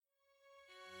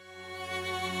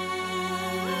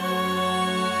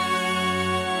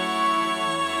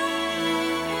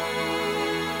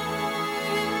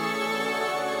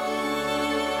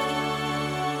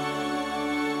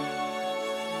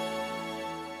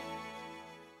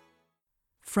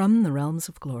From the Realms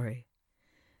of Glory,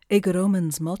 a Good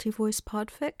Omens Multivoice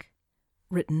Podfic,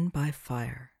 written by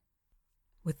Fyre,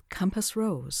 with Compass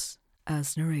Rose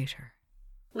as narrator.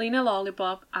 Lena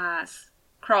Lollipop as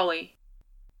Crowley.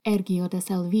 Ergio de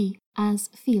Selvi as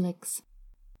Felix.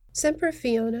 Semper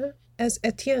Fiona as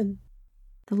Etienne.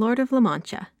 The Lord of La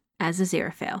Mancha as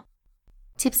Aziraphale.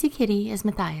 Tipsy Kitty as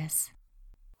Matthias.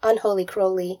 Unholy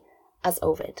Crowley as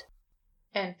Ovid.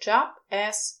 And Job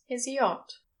as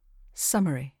Hesiod.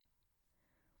 Summary.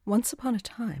 Once upon a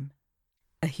time,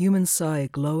 a human saw a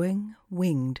glowing,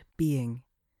 winged being.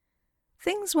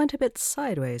 Things went a bit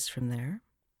sideways from there.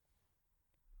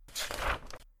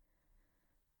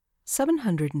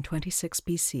 726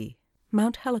 BC,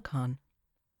 Mount Helicon.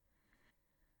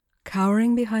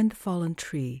 Cowering behind the fallen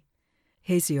tree,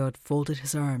 Hesiod folded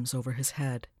his arms over his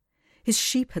head. His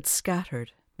sheep had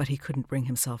scattered, but he couldn't bring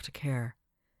himself to care.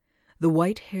 The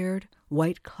white-haired,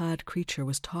 white-clad creature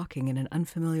was talking in an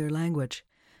unfamiliar language,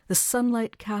 the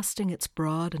sunlight casting its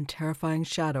broad and terrifying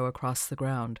shadow across the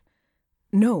ground.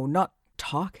 No, not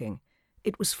talking.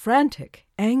 It was frantic,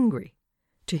 angry.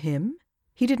 To him,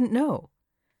 he didn't know.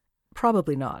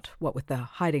 Probably not, what with the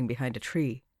hiding behind a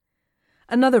tree.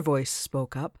 Another voice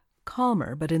spoke up,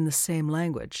 calmer but in the same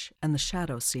language, and the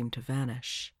shadow seemed to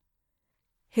vanish.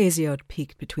 Hesiod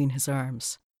peeked between his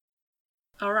arms.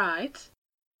 All right.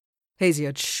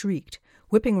 Hesiod shrieked,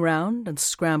 whipping round and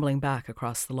scrambling back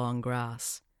across the long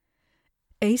grass.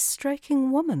 A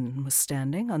striking woman was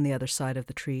standing on the other side of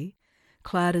the tree,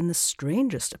 clad in the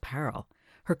strangest apparel,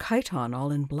 her chiton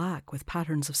all in black with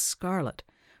patterns of scarlet,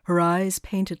 her eyes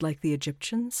painted like the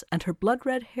Egyptians, and her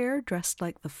blood-red hair dressed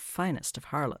like the finest of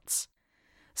harlots.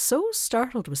 So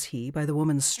startled was he by the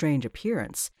woman's strange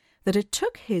appearance that it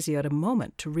took Hesiod a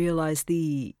moment to realize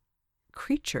the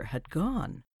creature had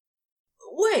gone.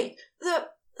 Wait,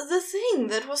 the thing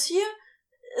that was here,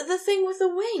 the thing with the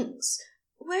wings,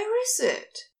 where is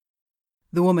it?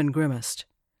 The woman grimaced.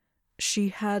 She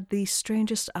had the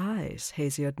strangest eyes,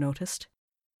 Hesiod noticed.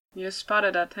 You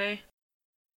spotted it, hey?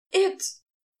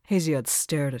 Hesiod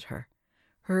stared at her.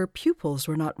 Her pupils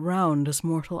were not round as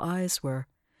mortal eyes were.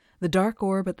 The dark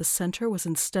orb at the center was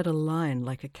instead a line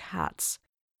like a cat's.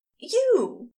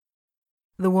 You!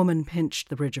 The woman pinched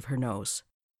the bridge of her nose.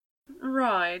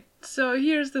 Right, so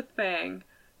here's the thing.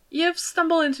 You've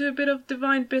stumbled into a bit of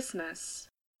divine business.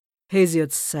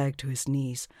 Hesiod sagged to his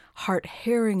knees, heart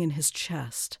harrowing in his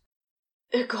chest.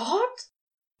 A god?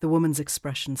 The woman's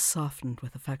expression softened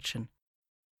with affection.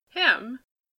 Him?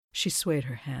 She swayed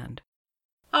her hand.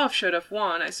 Offshoot of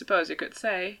one, I suppose you could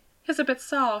say. He's a bit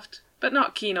soft, but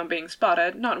not keen on being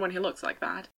spotted, not when he looks like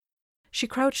that. She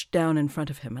crouched down in front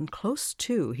of him, and close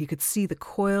to he could see the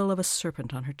coil of a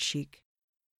serpent on her cheek.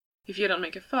 If you don't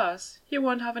make a fuss, you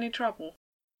won't have any trouble.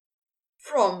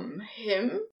 From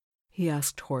him? He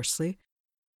asked hoarsely.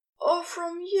 Or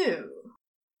from you?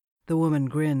 The woman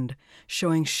grinned,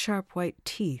 showing sharp white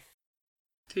teeth.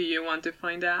 Do you want to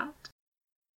find out?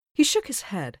 He shook his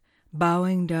head,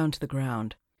 bowing down to the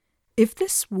ground. If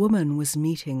this woman was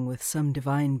meeting with some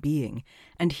divine being,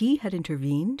 and he had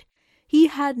intervened, he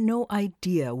had no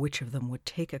idea which of them would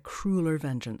take a crueler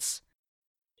vengeance.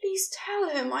 Please tell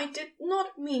him I did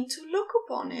not mean to look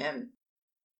upon him.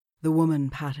 The woman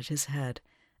patted his head,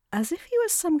 as if he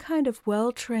was some kind of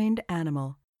well-trained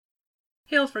animal.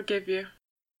 He'll forgive you.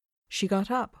 She got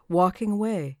up, walking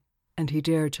away, and he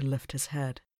dared to lift his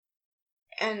head.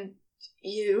 And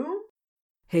you?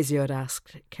 Hesiod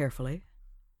asked carefully.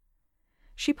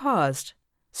 She paused,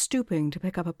 stooping to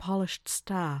pick up a polished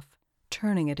staff,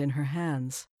 turning it in her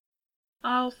hands.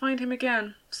 I'll find him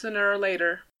again, sooner or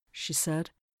later, she said.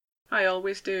 I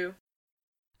always do.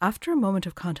 After a moment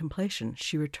of contemplation,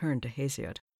 she returned to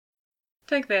Hesiod.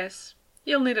 Take this.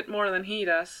 You'll need it more than he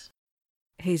does.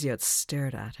 Hesiod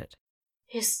stared at it.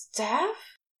 His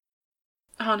staff?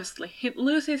 Honestly, he'd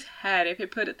lose his head if he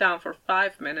put it down for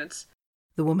 5 minutes,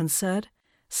 the woman said,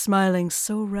 smiling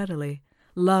so readily,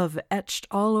 love etched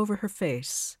all over her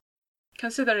face.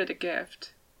 Consider it a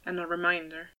gift, and a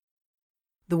reminder.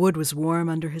 The wood was warm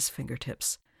under his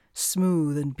fingertips,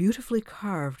 smooth and beautifully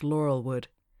carved laurel wood.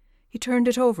 He turned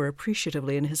it over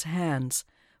appreciatively in his hands,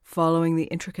 following the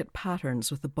intricate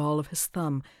patterns with the ball of his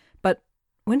thumb, but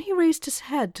when he raised his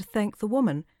head to thank the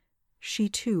woman, she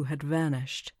too had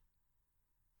vanished.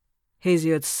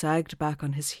 Hesiod sagged back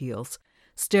on his heels,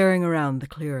 staring around the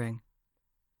clearing.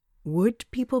 Would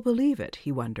people believe it,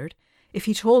 he wondered, if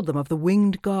he told them of the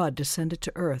winged god descended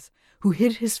to earth, who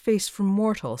hid his face from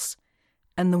mortals,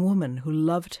 and the woman who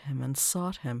loved him and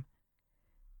sought him?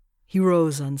 He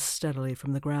rose unsteadily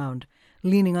from the ground,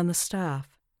 leaning on the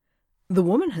staff. The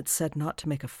woman had said not to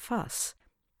make a fuss,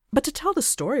 But to tell the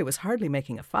story was hardly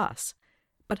making a fuss.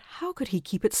 But how could he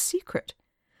keep it secret?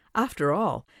 After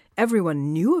all,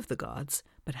 everyone knew of the gods,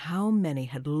 but how many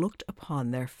had looked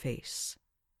upon their face?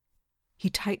 He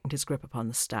tightened his grip upon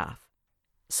the staff.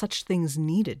 Such things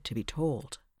needed to be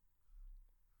told.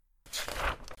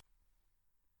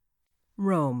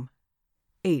 Rome,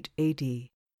 8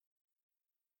 A.D.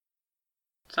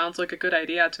 Sounds like a good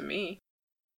idea to me.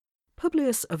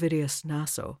 Publius Ovidius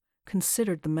Naso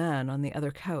considered the man on the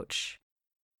other couch.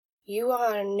 You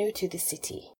are new to the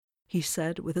city, He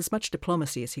said with as much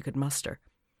diplomacy as he could muster.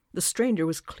 The stranger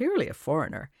was clearly a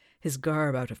foreigner, his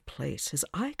garb out of place, his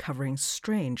eye-covering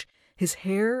strange, his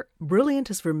hair brilliant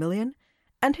as vermilion,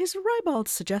 and his ribald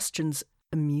suggestions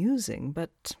amusing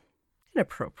but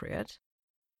inappropriate.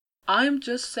 I'm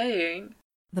just saying.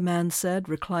 The man said,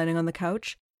 reclining on the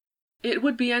couch. It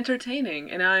would be entertaining,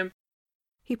 and I'm...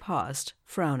 He paused,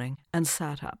 frowning, and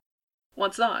sat up.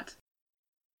 What's that?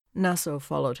 Naso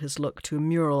followed his look to a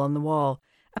mural on the wall,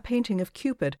 a painting of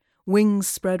Cupid, wings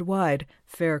spread wide,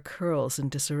 fair curls in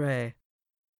disarray.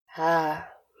 Ah,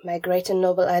 my great and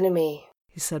noble enemy,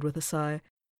 He said with a sigh.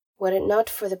 Were it not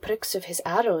for the pricks of his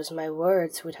arrows, my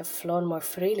words would have flown more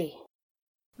freely.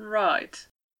 Right.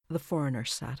 The foreigner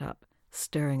sat up,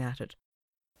 staring at it.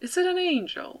 Is it an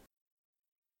angel?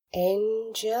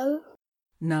 Angel?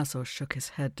 Naso shook his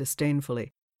head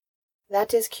disdainfully.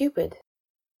 That is Cupid.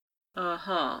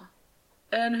 Uh-huh.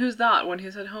 And who's that when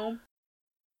he's at home?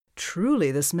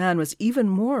 Truly, this man was even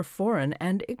more foreign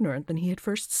and ignorant than he had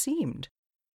first seemed.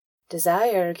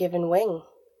 Desire given wing,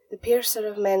 the piercer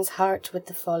of men's heart with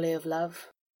the folly of love.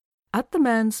 At the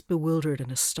man's bewildered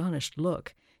and astonished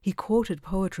look, he quoted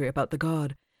poetry about the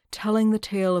god, telling the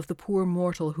tale of the poor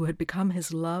mortal who had become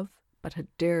his love, but had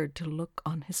dared to look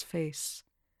on his face.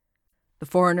 The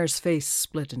foreigner's face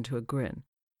split into a grin.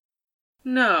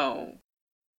 No.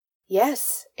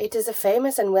 Yes, it is a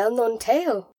famous and well-known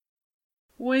tale.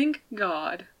 Wink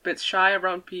god, bit shy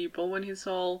around people when he's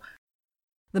all...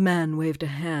 The man waved a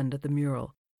hand at the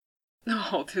mural.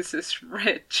 Oh, this is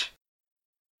rich.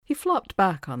 He flopped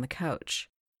back on the couch.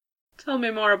 Tell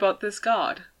me more about this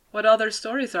god. What other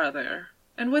stories are there?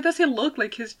 And why does he look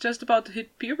like he's just about to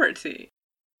hit puberty?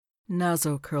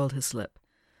 Naso curled his lip.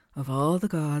 Of all the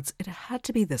gods, it had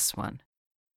to be this one.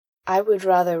 I would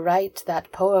rather write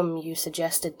that poem you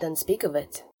suggested than speak of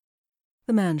it.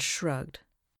 The man shrugged.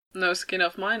 No skin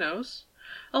off my nose.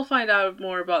 I'll find out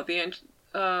more about the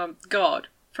god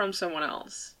from someone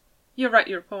else. You write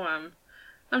your poem.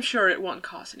 I'm sure it won't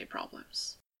cause any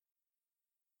problems.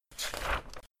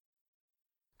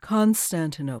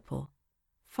 Constantinople,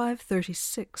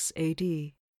 536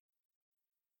 A.D.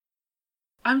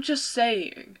 I'm just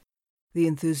saying. The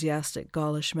enthusiastic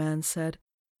Gaulish man said.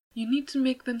 You need to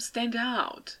make them stand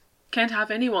out. Can't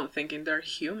have anyone thinking they're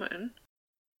human.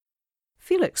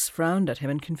 Felix frowned at him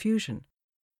in confusion.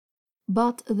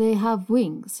 But they have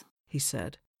wings, He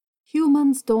said.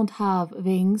 Humans don't have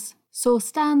wings, so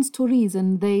stands to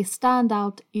reason they stand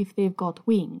out if they've got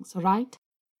wings, right?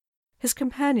 His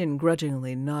companion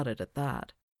grudgingly nodded at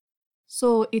that.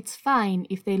 So it's fine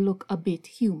if they look a bit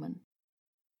human.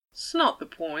 It's not the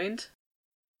point.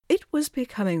 It was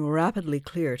becoming rapidly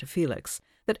clear to Felix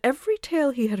that every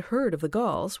tale he had heard of the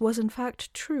Gauls was in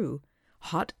fact true.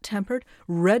 Hot-tempered,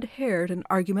 red-haired and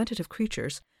argumentative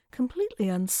creatures, completely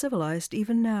uncivilized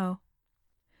even now.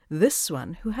 This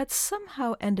one, who had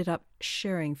somehow ended up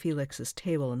sharing Felix's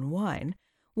table and wine,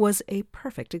 was a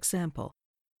perfect example.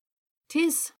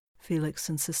 "'Tis," Felix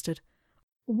insisted.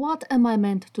 "what am I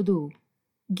meant to do?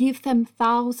 Give them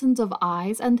thousands of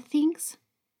eyes and things?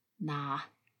 Nah.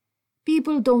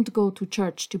 People don't go to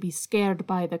church to be scared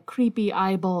by the creepy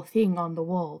eyeball thing on the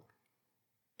wall.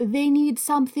 They need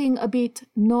something a bit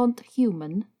not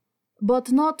human,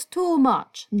 but not too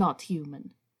much not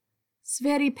human. 'S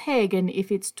very pagan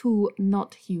if it's too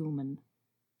not human.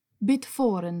 Bit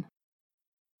foreign."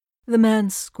 The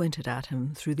man squinted at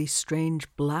him through the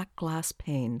strange black glass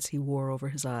panes he wore over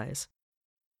his eyes.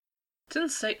 Didn't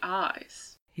say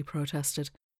eyes. He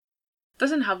protested.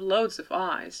 Doesn't have loads of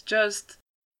eyes, just...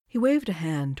 He waved a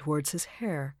hand towards his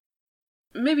hair.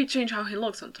 Maybe change how he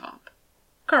looks on top.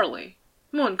 Curly,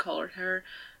 moon-colored hair,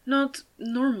 not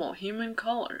normal human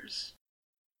colors.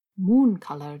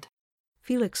 "Moon-colored.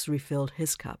 Felix refilled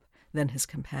his cup, then his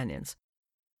companion's.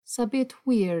 'S a bit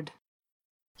weird."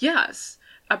 Yes,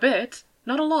 a bit,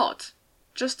 not a lot.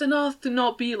 Just enough to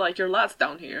not be like your lads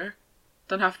down here.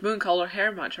 Don't have moon-colored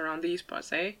hair much around these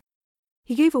parts, eh?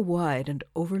 He gave a wide and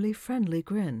overly friendly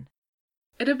grin.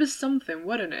 It'd be something,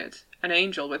 wouldn't it? An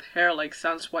angel with hair like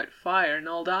sun's white fire and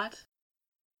all that?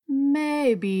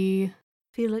 "Maybe,"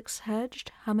 Felix hedged,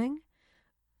 humming.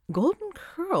 Golden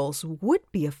curls would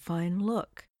be a fine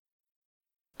look.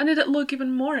 And it'd look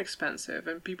even more expensive,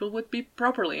 and people would be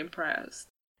properly impressed.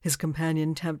 His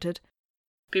companion tempted.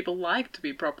 People like to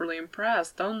be properly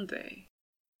impressed, don't they?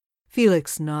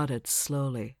 Felix nodded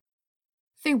slowly.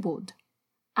 They would.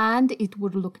 And it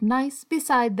would look nice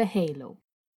beside the halo.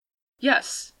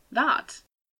 Yes, that.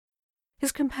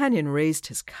 His companion raised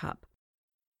his cup.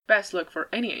 Best look for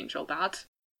any angel, that.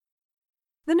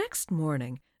 The next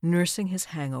morning, nursing his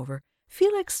hangover,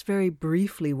 Felix very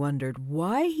briefly wondered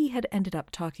why he had ended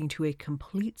up talking to a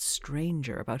complete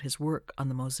stranger about his work on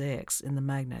the mosaics in the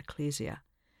Magna Ecclesia.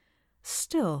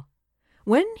 Still,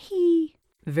 when he,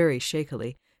 very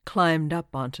shakily, climbed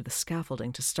up onto the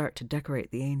scaffolding to start to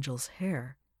decorate the angel's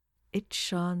hair, it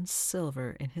shone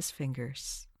silver in his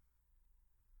fingers.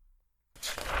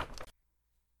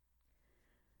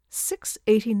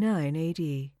 689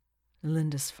 A.D.,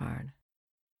 Lindisfarne.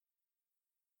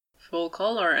 Full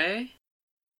color, eh?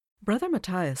 Brother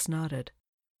Matthias nodded.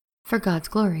 For God's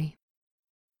glory.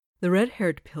 The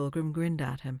red-haired pilgrim grinned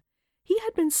at him. He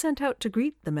had been sent out to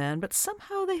greet the man, but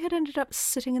somehow they had ended up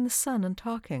sitting in the sun and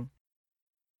talking.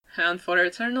 And for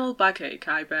eternal backache,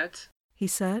 I bet, he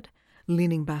said,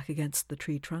 leaning back against the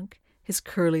tree trunk, his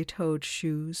curly-toed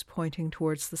shoes pointing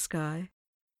towards the sky.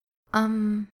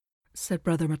 Said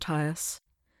Brother Matthias.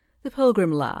 The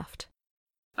pilgrim laughed.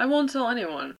 I won't tell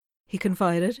anyone, he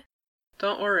confided.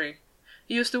 Don't worry.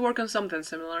 I used to work on something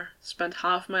similar. Spent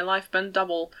half my life bent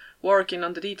double, working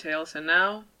on the details, and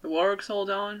now the work's all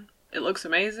done. It looks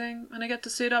amazing, and I get to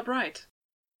sit upright.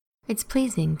 It's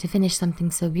pleasing to finish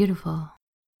something so beautiful.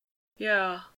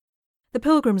 Yeah. The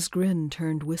pilgrim's grin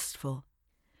turned wistful.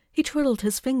 He twiddled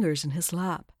his fingers in his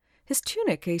lap, his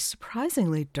tunic a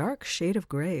surprisingly dark shade of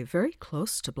grey, very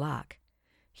close to black.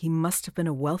 He must have been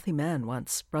a wealthy man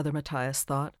once, Brother Matthias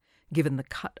thought, given the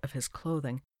cut of his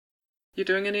clothing. You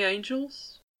doing any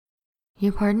angels?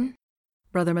 Your pardon?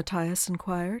 Brother Matthias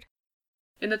inquired.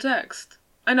 In the text.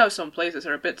 I know some places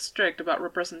are a bit strict about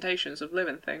representations of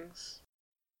living things.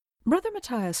 Brother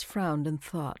Matthias frowned and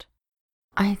thought.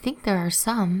 I think there are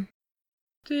some.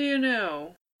 Do you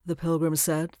know? The pilgrim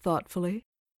said thoughtfully.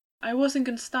 I was in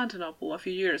Constantinople a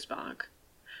few years back.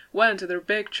 Went to their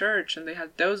big church and they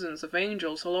had dozens of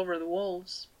angels all over the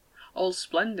walls. All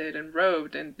splendid and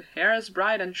robed and hair as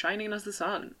bright and shining as the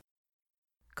sun.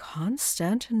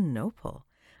 Constantinople?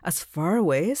 As far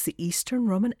away as the Eastern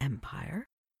Roman Empire?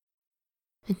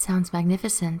 It sounds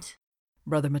magnificent,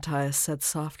 Brother Matthias said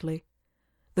softly.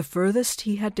 The furthest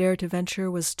he had dared to venture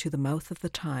was to the mouth of the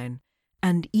Tyne,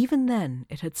 and even then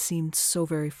it had seemed so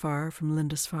very far from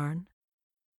Lindisfarne.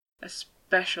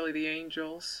 Especially the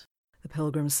angels, the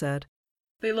pilgrim said.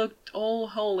 They looked all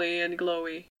holy and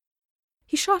glowy.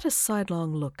 He shot a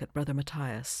sidelong look at Brother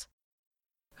Matthias.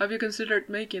 Have you considered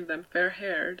making them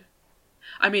fair-haired?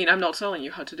 I mean, I'm not telling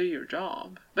you how to do your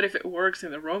job, but if it works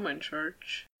in the Roman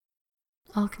church...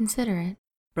 I'll consider it,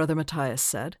 Brother Matthias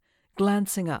said,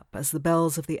 glancing up as the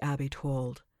bells of the abbey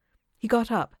tolled. He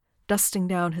got up, dusting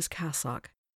down his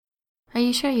cassock. Are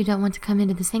you sure you don't want to come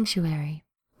into the sanctuary?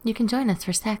 You can join us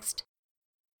for sext.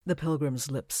 The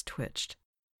pilgrim's lips twitched.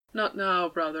 Not now,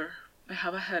 brother. I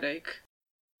have a headache.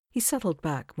 He settled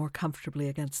back more comfortably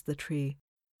against the tree.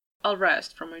 I'll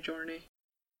rest from my journey.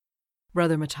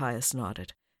 Brother Matthias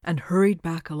nodded and hurried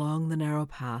back along the narrow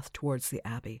path towards the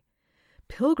abbey.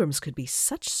 Pilgrims could be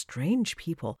such strange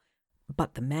people,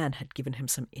 but the man had given him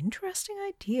some interesting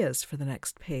ideas for the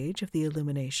next page of the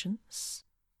Illuminations.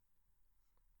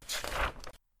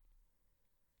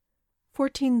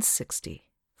 1460,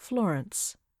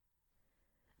 Florence.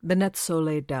 Benezzo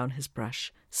laid down his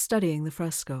brush, studying the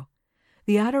fresco.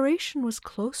 The adoration was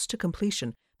close to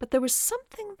completion, but there was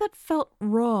something that felt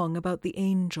wrong about the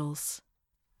angels.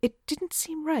 It didn't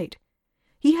seem right.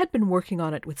 He had been working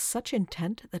on it with such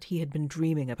intent that he had been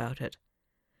dreaming about it.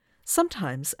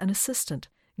 Sometimes an assistant,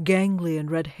 gangly and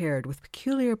red-haired with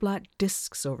peculiar black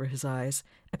discs over his eyes,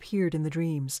 appeared in the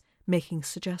dreams, making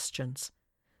suggestions.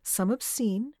 Some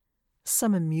obscene,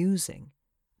 some amusing,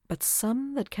 but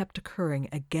some that kept occurring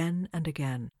again and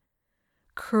again.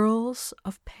 Curls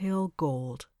of pale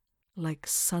gold, like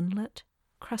sunlit,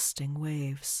 crusting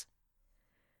waves.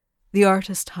 The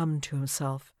artist hummed to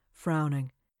himself,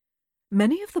 frowning.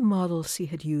 Many of the models he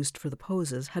had used for the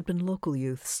poses had been local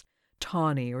youths,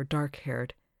 tawny or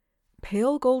dark-haired.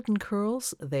 Pale golden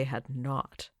curls they had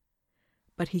not.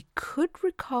 But he could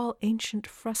recall ancient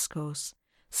frescoes,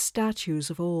 statues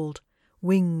of old,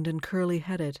 winged and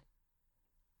curly-headed.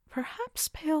 Perhaps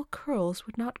pale curls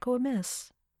would not go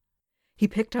amiss. He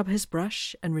picked up his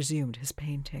brush and resumed his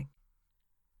painting.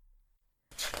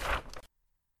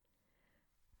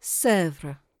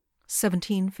 Sèvres,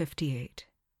 1758.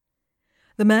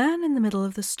 The man in the middle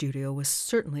of the studio was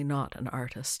certainly not an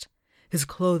artist. His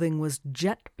clothing was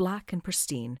jet black and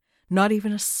pristine, not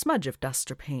even a smudge of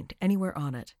dust or paint anywhere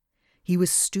on it. He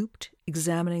was stooped,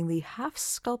 examining the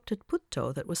half-sculpted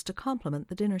putto that was to complement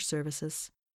the dinner services.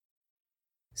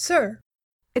 Sir.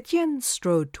 Etienne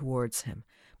strode towards him,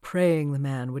 praying the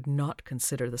man would not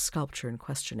consider the sculpture in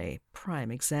question a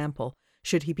prime example,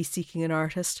 should he be seeking an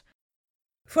artist.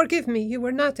 Forgive me, you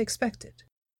were not expected.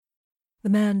 The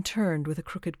man turned with a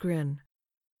crooked grin.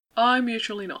 I'm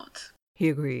usually not, he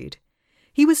agreed.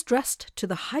 He was dressed to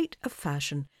the height of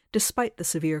fashion, despite the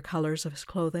severe colours of his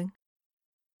clothing.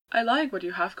 I like what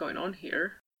you have going on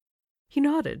here. He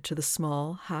nodded to the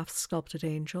small, half-sculpted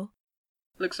angel.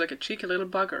 Looks like a cheeky little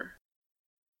bugger.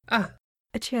 Ah.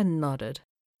 Etienne nodded.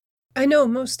 I know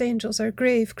most angels are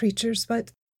grave creatures,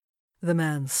 but... The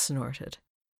man snorted.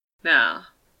 Nah,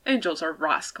 angels are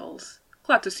rascals.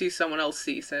 Glad to see someone else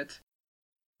sees it.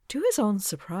 To his own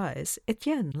surprise,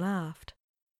 Etienne laughed.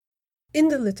 In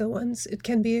the little ones, it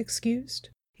can be excused,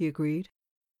 he agreed.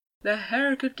 The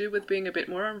hair could do with being a bit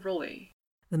more unruly,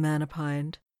 the man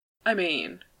opined. I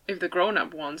mean, if the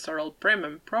grown-up ones are all prim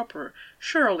and proper,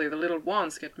 surely the little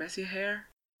ones get messy hair.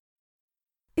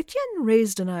 Etienne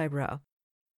raised an eyebrow.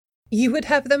 You would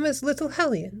have them as little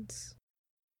hellions.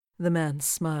 The man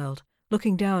smiled,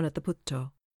 looking down at the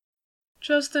putto.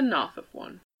 Just enough of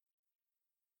one.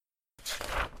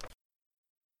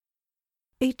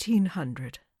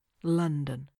 1800,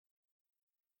 London.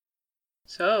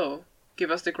 So,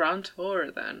 give us the grand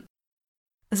tour, then.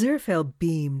 Aziraphale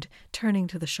beamed, turning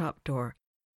to the shop door.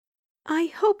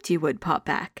 I hoped you would pop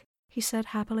back, he said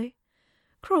happily.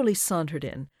 Crowley sauntered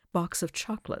in, box of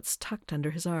chocolates tucked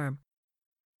under his arm.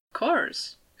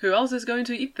 Course. Who else is going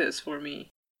to eat this for me?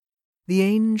 The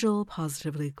angel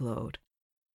positively glowed.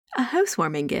 A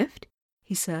housewarming gift,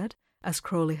 he said, as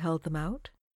Crowley held them out.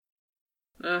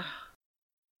 Ugh.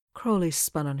 Crowley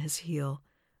spun on his heel,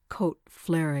 coat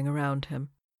flaring around him.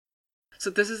 So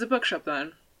this is a bookshop,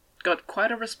 then? Got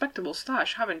quite a respectable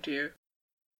stash, haven't you?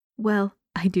 Well,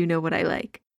 I do know what I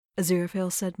like,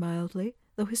 Aziraphale said mildly,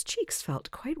 though his cheeks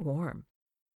felt quite warm.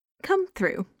 Come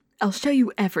through. I'll show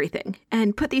you everything,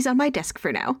 and put these on my desk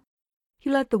for now.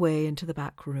 He led the way into the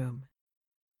back room.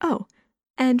 Oh,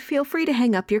 and feel free to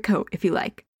hang up your coat if you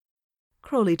like.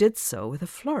 Crowley did so with a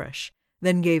flourish,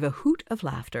 then gave a hoot of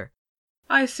laughter.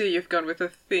 I see you've gone with a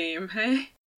theme, hey?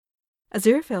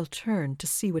 Aziraphale turned to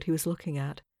see what he was looking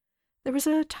at. There was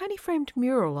a tiny framed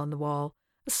mural on the wall,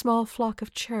 a small flock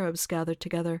of cherubs gathered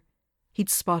together. He'd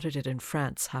spotted it in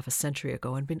France half a century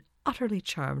ago and been utterly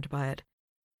charmed by it.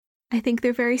 I think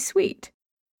they're very sweet.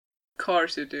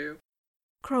 Course you do.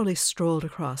 Crowley strolled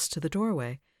across to the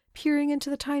doorway, peering into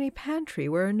the tiny pantry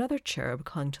where another cherub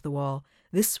clung to the wall,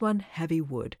 this one heavy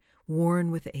wood, worn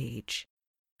with age.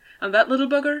 And that little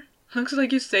bugger? Looks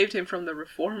like you saved him from the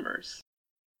reformers.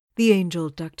 The angel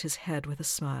ducked his head with a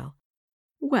smile.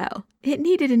 Well, it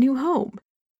needed a new home.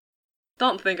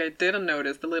 Don't think I didn't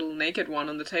notice the little naked one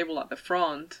on the table at the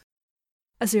front.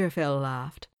 Aziraphale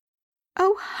laughed.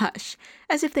 Oh, hush,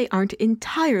 as if they aren't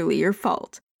entirely your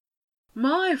fault.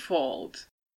 My fault?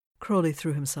 Crowley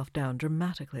threw himself down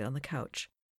dramatically on the couch.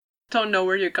 Don't know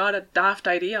where you got a daft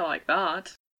idea like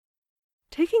that.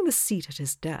 Taking the seat at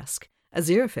his desk,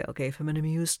 Aziraphale gave him an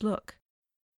amused look.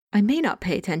 I may not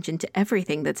pay attention to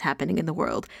everything that's happening in the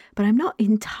world, but I'm not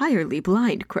entirely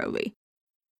blind, Crowley.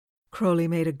 Crowley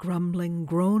made a grumbling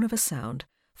groan of a sound,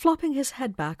 flopping his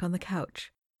head back on the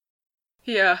couch.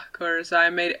 Yeah, course, I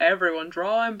made everyone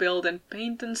draw and build and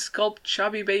paint and sculpt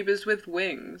chubby babies with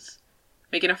wings.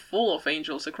 Making a fool of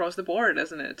angels across the board,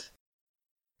 isn't it?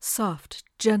 Soft,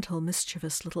 gentle,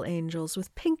 mischievous little angels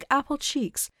with pink apple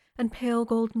cheeks and pale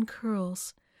golden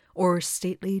curls, or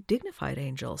stately, dignified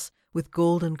angels with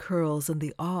golden curls and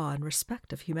the awe and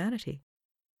respect of humanity.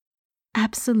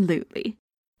 Absolutely,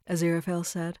 Aziraphale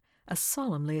said, as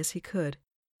solemnly as he could.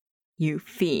 You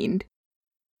fiend.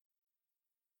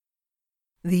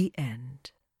 The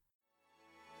end.